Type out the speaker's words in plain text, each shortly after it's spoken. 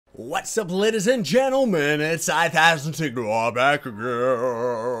What's up, ladies and gentlemen? It's 5000 Signal back again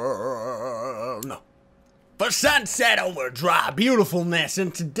for Sunset Overdrive beautifulness,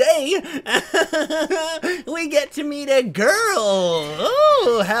 and today we get to meet a girl.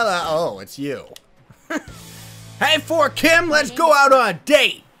 Oh, hello. Oh, it's you. Hey, for Kim, let's go out on a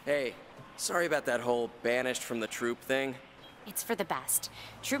date. Hey, sorry about that whole banished from the troop thing. It's for the best.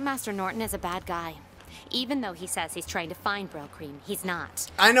 Troopmaster Norton is a bad guy. Even though he says he's trying to find Brill Cream, he's not.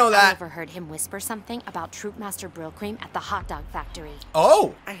 I know that. I overheard him whisper something about Troopmaster Brill Cream at the hot dog factory.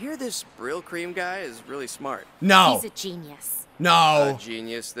 Oh! I hear this Brill Cream guy is really smart. No. He's a genius. No. A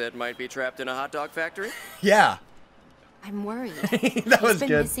genius that might be trapped in a hot dog factory? Yeah. I'm worried. That was He's been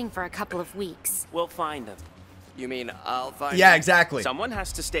good. missing for a couple of weeks. We'll find him. You mean I'll find Yeah, him? exactly. Someone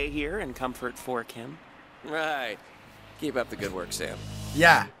has to stay here and comfort for Kim. Right. Keep up the good work, Sam.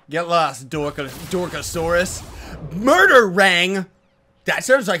 Yeah. Get lost, Dorkasaurus. Murder Rang! That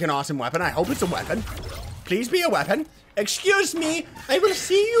sounds like an awesome weapon. I hope it's a weapon. Please be a weapon. Excuse me. I will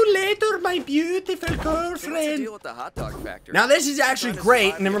see you later, my beautiful What's the girlfriend. deal with the hot dog factory? Now this is actually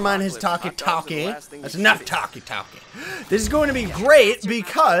great. Never mind his Hot dogs are the talkie-talkie. last thing That's you enough see. talkie-talkie. This is going to be great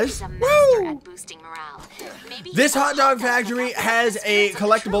because, He's a master woo! at boosting morale. Maybe This he's hot dog factory has a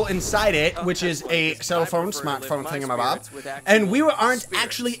collectible inside it, which is a cell phone, smartphone thingamabob, and we aren't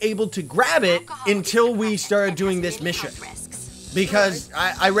actually able to grab it until we started doing this mission. Because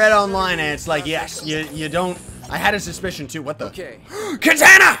I read online and it's like, yes, you don't. I had a suspicion too. What the? Okay.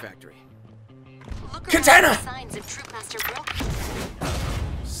 Katana! Factory. Katana! Signs of Troopmaster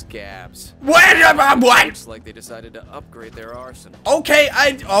Brill. Scabs. What? Looks like they decided to upgrade their arsenal. Okay,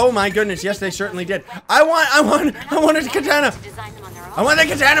 oh my goodness, yes, they certainly did. I want a katana. I want a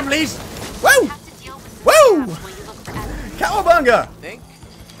katana, please. Woo! Woo! Cowabunga! Think?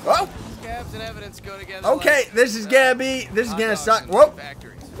 Oh, Scabs and evidence go together. okay, like, this is gonna be, this is hot gonna dogs suck. in Whoa,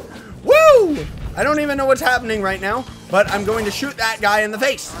 factories. woo! I don't even know what's happening right now, but I'm going to shoot that guy in the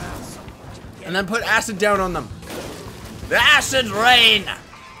face. And then put acid down on them. The acid rain!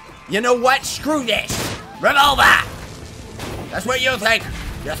 You know what? Screw this! Revolver! That's what you think!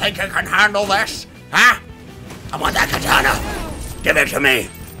 You think you can handle this? Huh? I want that katana! Give it to me!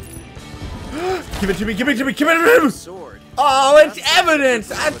 Give it to me, give it to me, give it to me! Sword. Oh, it's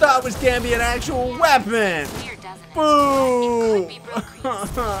evidence! I thought it was gonna be an actual weapon! Boo!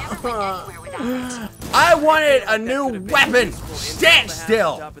 I wanted a new weapon! Stand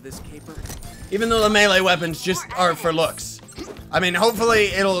still! Top of this caper. Even though the melee weapons just are for looks. I mean, hopefully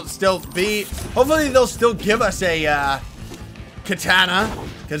it'll still be... Hopefully they'll still give us a, katana.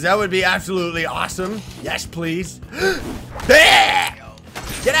 Because that would be absolutely awesome. Yes, please.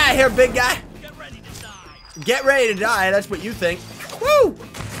 Get out of here, big guy. Get ready to die, that's what you think. Woo!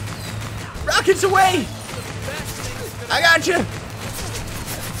 Rockets away! I got you!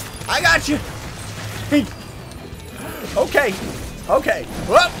 I got you! Okay. Okay.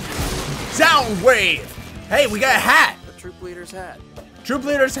 Whoop! Sound wave! Hey, we got a hat! The troop leader's hat. Troop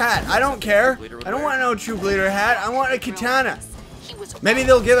leader's hat. I don't care. I don't want no troop leader hat. I want a katana. Maybe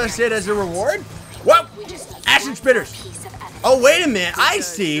they'll give us it as a reward? Whoa! Acid spitters! Oh, wait a minute. I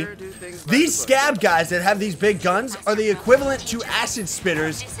see. These scab guys that have these big guns are the equivalent to acid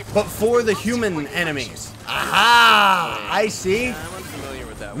spitters, but for the human enemies. Aha! I see. I'm unfamiliar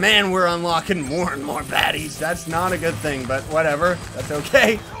with that one. Man, we're unlocking more and more baddies. That's not a good thing, but whatever. That's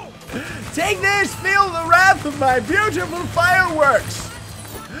okay. Take this! Feel the wrath of my beautiful fireworks!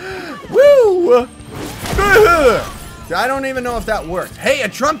 Woo! I don't even know if that worked. Hey, a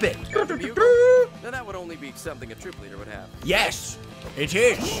trumpet! Now that would only be something a troop leader would have. Yes, it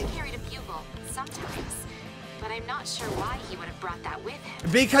is. He carried a bugle sometimes, but I'm not sure why he would have brought that with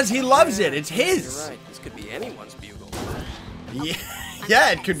him. Because he loves it. It's You're his. right. This could be anyone's bugle. Yeah,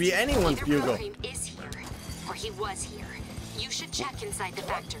 yeah, it could be anyone's Either bugle. Brill Cream is here, or he was here. You should check inside the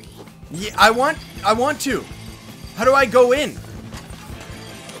factory. Yeah, I want to. How do I go in?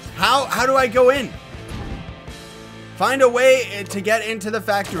 How do I go in? Find a way to get into the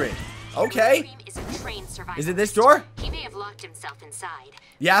factory. Okay. Brill Cream is a trained survivalist. Is it this door? He may have locked himself inside.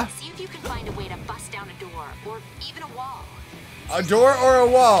 Yeah. See if you can find a way to bust down a door, or even a wall. A door or a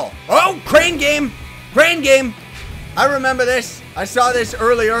wall? Oh, crane game! Crane game! I remember this. I saw this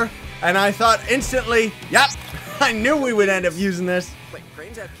earlier, and I thought instantly, yep, I knew we would end up using this. Wait,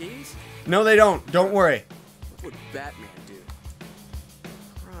 cranes have keys? No, they don't. Don't worry. What would Batman do?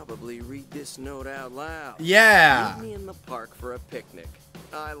 Probably read this note out loud. Yeah. Meet me in the park for a picnic.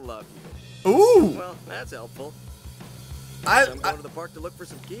 I love you. Ooh. Well, that's helpful. I I'm going to the park to look for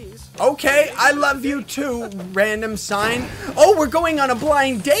some keys. okay, I love you too, random sign. Oh, we're going on a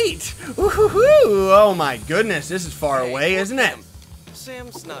blind date. Ooh-hoo-hoo. Oh my goodness, this is far away, isn't it?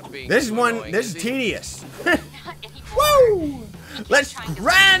 Sam's not being This too one, annoying, this is he? tedious. Not anymore. Woo! Let's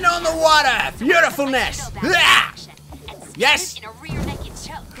grind on the water. Beautifulness. Ah! Yes. In a rear naked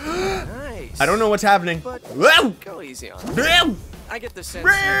choke. Nice. I don't know what's happening. But Whoa! go easy on him. Whoa! I get the sense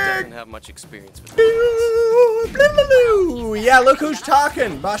he doesn't have much experience with it. Yeah, look who's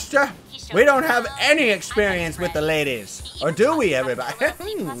talking, Buster. We don't have any experience with the ladies. Or do we, everybody?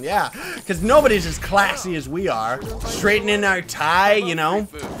 Yeah, because nobody's as classy as we are. Straightening our tie, you know.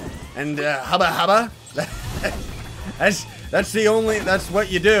 And hubba hubba. That's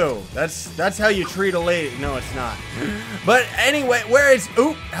what you do. That's how you treat a lady. No, it's not. But anyway, where is,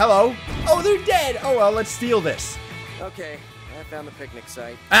 ooh, hello. Oh, they're dead. Oh, well, let's steal this. Okay, I found the picnic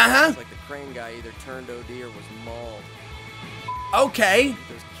site. Uh-huh. Looks like the crane guy either turned OD or was mauled. Okay.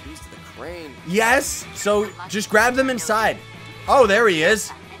 Those keys to the crane. Yes. So just grab them inside. Oh, there he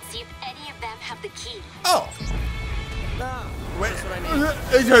is. And see if any of them have the key. Oh. Ah, Wait. that's what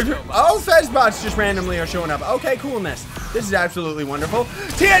I need. Oh, Fezbots just randomly are showing up. Okay, coolness. This is absolutely wonderful.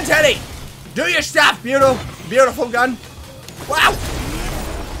 Tia and Teddy, do your stuff, beautiful gun. Wow.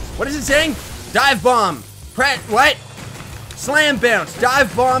 What is it saying? Dive bomb. Press what? Slam bounce.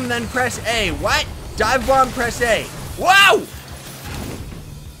 Dive bomb, then press A. What? Dive bomb, press A. Wow.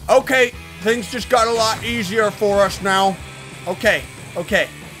 Okay, things just got a lot easier for us now. Okay.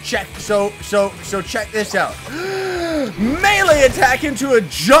 Check. So check this out. Melee attack into a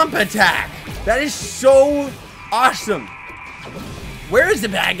jump attack. That is so awesome. Where is the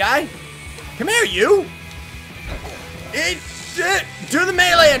bad guy? Come here, you. Do the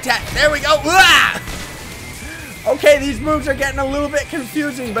melee attack. There we go. Ah! Okay, these moves are getting a little bit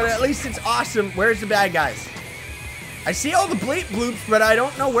confusing, but at least it's awesome. Where's the bad guys? I see all the bleep bloops, but I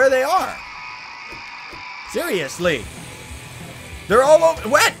don't know where they are. Seriously. They're all over.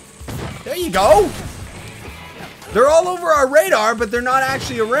 What? There you go. They're all over our radar, but they're not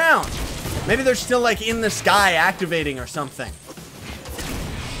actually around. Maybe they're still like in the sky activating or something.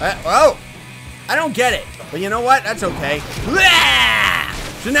 Oh, I don't get it. But you know what? That's okay.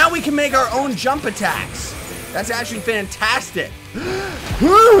 So now we can make our own jump attacks. That's actually fantastic.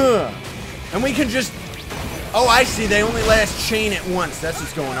 And we can just... Oh, I see. They only let us chain it once. That's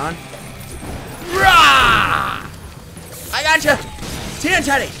what's going on. I gotcha. Tia and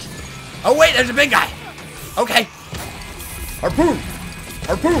Teddy. Oh, wait. There's a big guy. Okay. Harpoon.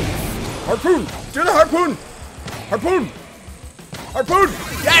 Harpoon. Harpoon. Do the harpoon. Harpoon. Harpoon.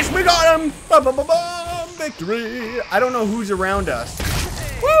 Yes, we got him. Victory. I don't know who's around us.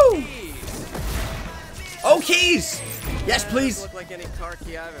 Woo. Oh, keys. Yes, please. Look like any car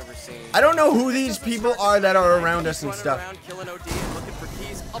key I've ever seen. I don't know who these people are that are around us and stuff. Around killing OD and looking for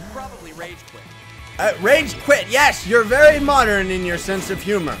keys. I'll probably rage quit. Rage quit. Yes, you're very modern in your sense of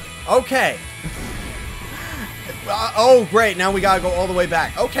humor. Okay. Oh, great. Now we gotta go all the way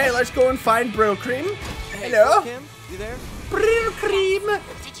back. Okay, let's go and find Brill Cream. Hello? Kim, you there? Brill Cream.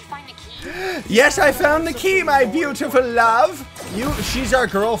 Did you find the key? Yes, I found the key, my beautiful love. She's our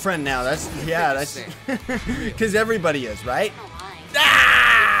girlfriend now. That's because everybody is, right? Oh my.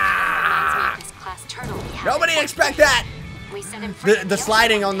 Ah! Reminds me of this class turtle we had. Nobody expect that. We set him free The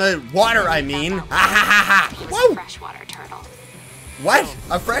sliding on the water, I mean. Ha ha ha ha. He was Whoa. a freshwater turtle. What?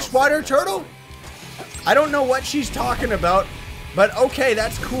 A freshwater turtle? I don't know what she's talking about, but okay,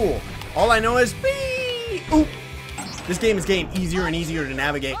 that's cool. All I know is, ooh, this game is getting easier and easier to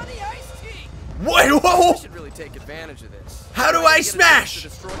navigate. What? Whoa! I should really take advantage of this. How do I smash?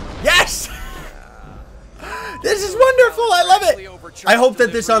 Yes! This is wonderful. I love it. I hope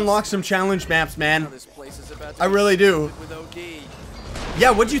that this unlocks some challenge maps, man. This place is about to I really do. with OD. Yeah,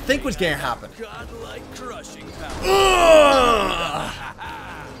 what'd you think was gonna happen? Godlike crushing power.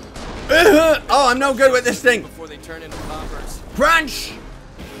 Oh, I'm no good with this thing. Before they turn into poppers. Crunch!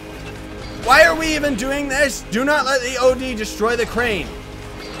 Why are we even doing this? Do not let the OD destroy the crane.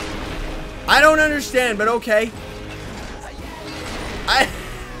 I don't understand, but okay.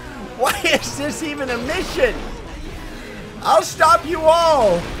 Why is this even a mission? I'll stop you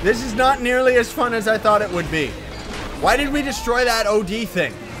all. This is not nearly as fun as I thought it would be. Why did we destroy that OD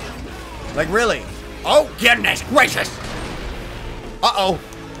thing? Like, really? Oh, goodness gracious. Uh-oh.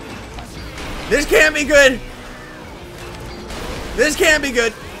 This can't be good. This can't be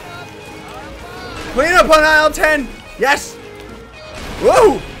good. Clean up on aisle 10. Yes.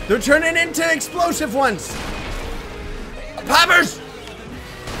 Whoa. They're turning into explosive ones. Poppers.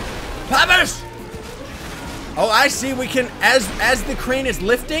 Poppers. Oh, I see. We can, as the crane is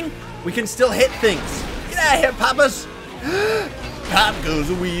lifting, we can still hit things. Get out of here, Poppers. Pop goes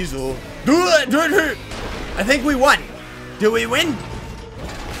a weasel. Do it. I think we won. Do we win?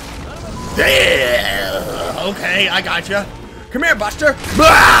 Yeah. Okay, I gotcha. Come here, Buster.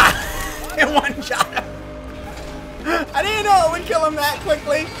 Bah! In one shot. I didn't know it would kill him that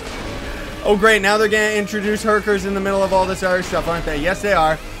quickly. Oh, great. Now they're going to introduce Herkers in the middle of all this other stuff, aren't they? Yes, they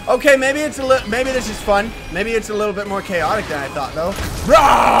are. Okay, maybe it's a little. Maybe this is fun. Maybe it's a little bit more chaotic than I thought, though.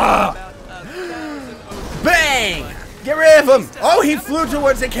 Rah! Bang! Get rid of him. Oh, he flew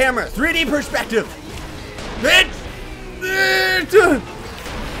towards the camera. 3D perspective.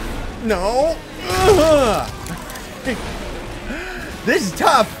 No. This is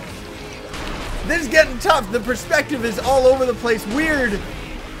tough. This is getting tough. The perspective is all over the place. Weird.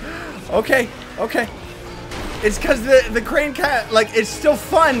 Okay. Okay. It's because the crane cat, like, it's still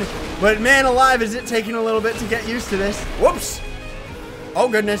fun, but man alive, is it taking a little bit to get used to this. Whoops. Oh,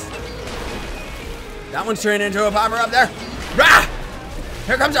 goodness. That one's turning into a popper up there. Rah!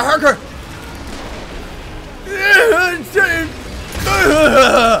 Here comes a Herker.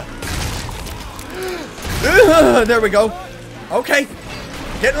 There we go. Okay.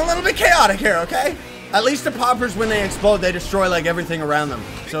 Getting a little bit chaotic here, okay? At least the poppers, when they explode, they destroy, like, everything around them.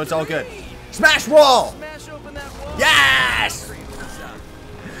 So it's all good. Smash wall! Yes!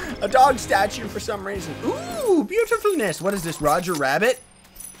 A dog statue for some reason. Ooh, beautifulness. What is this, Roger Rabbit?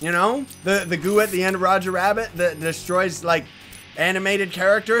 You know, the goo at the end of Roger Rabbit that destroys, like, animated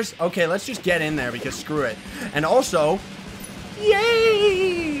characters. Okay, let's just get in there because screw it. And also,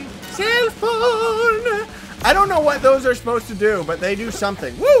 yay! Cell phone! I don't know what those are supposed to do, but they do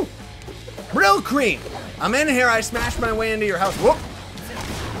something. Woo! Brill cream. I'm in here. I smashed my way into your house. Whoop!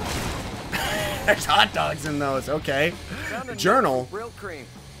 There's hot dogs in those. Okay. Journal. Brill cream.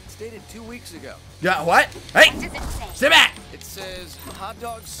 It's dated 2 weeks ago. Yeah, what? Hey! Sit back! It says hot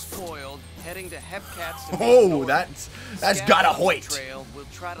dogs spoiled, heading to Hepcats. Oh, that's gotta hoit. Trail. We'll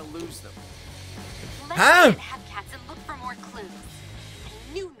try to lose them. Huh? Hepcats and look for more clues.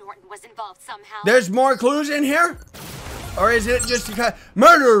 I knew Norton was involved somehow. There's more clues in here? Or is it just because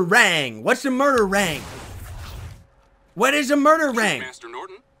murder rang? What's a murder rang? What is a murder rang? Master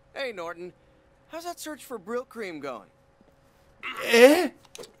Norton? Hey, Norton. How's that search for Brill cream going? Eh?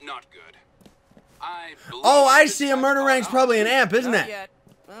 Not good. Oh, I see. A murder rang's probably an amp, isn't Not it? yet.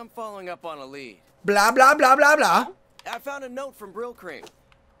 I'm following up on a lead. Blah, blah, blah, blah, blah. I found a note from Brill cream.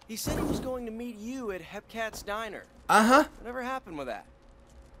 He said he was going to meet you at Hepcat's diner. Uh-huh. Whatever happened with that?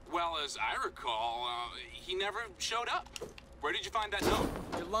 Well, as I recall, he never showed up. Where did you find that note?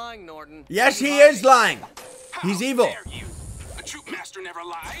 You're lying, Norton. Yes, he is lying. He's How evil. dare you? A troop master never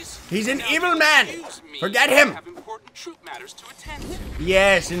lies. He's an Now evil you man. accuse me. Forget I him. have important troop matters to attend to.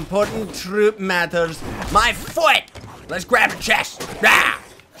 Yes, important troop matters. My foot! Let's grab the chest. Ah,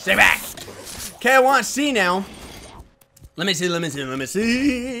 stay back. Okay, I want to see now. Let me see.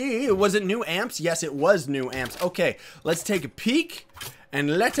 Was it new amps? Yes, it was new amps. Okay, let's take a peek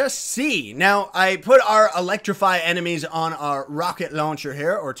and let us see. Now, I put our electrify enemies on our rocket launcher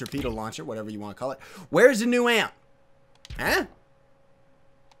here, or torpedo launcher, whatever you want to call it. Where's the new amp? Huh?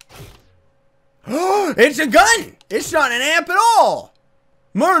 Oh, it's a gun! It's not an amp at all!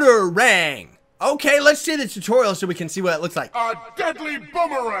 Murder rang! Okay, let's see the tutorial so we can see what it looks like. A deadly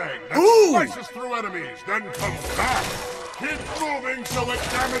boomerang that Ooh. slices through enemies, then comes back. Keep moving so it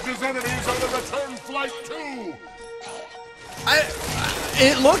damages enemies on the return flight too.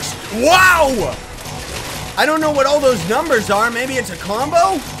 It looks... Wow! I don't know what all those numbers are. Maybe it's a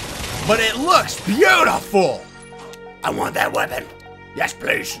combo? But it looks beautiful! I want that weapon. Yes,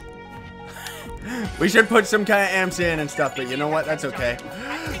 please. We should put some kind of amps in and stuff, but you know what? That's okay.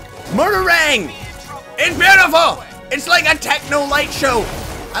 Murder Ring! It's beautiful! It's like a techno light show.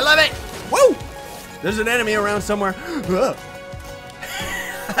 I love it. Woo! There's an enemy around somewhere.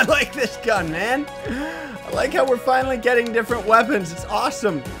 I like this gun, man. I like how we're finally getting different weapons. It's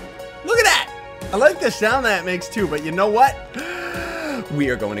awesome. Look at that. I like the sound that it makes too, but you know what? We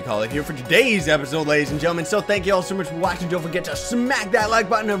are going to call it here for today's episode, ladies and gentlemen. So thank you all so much for watching. Don't forget to smack that like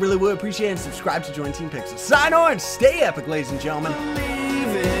button. I really would appreciate it. And subscribe to join Team Pixel. Sign on. Stay epic, ladies and gentlemen.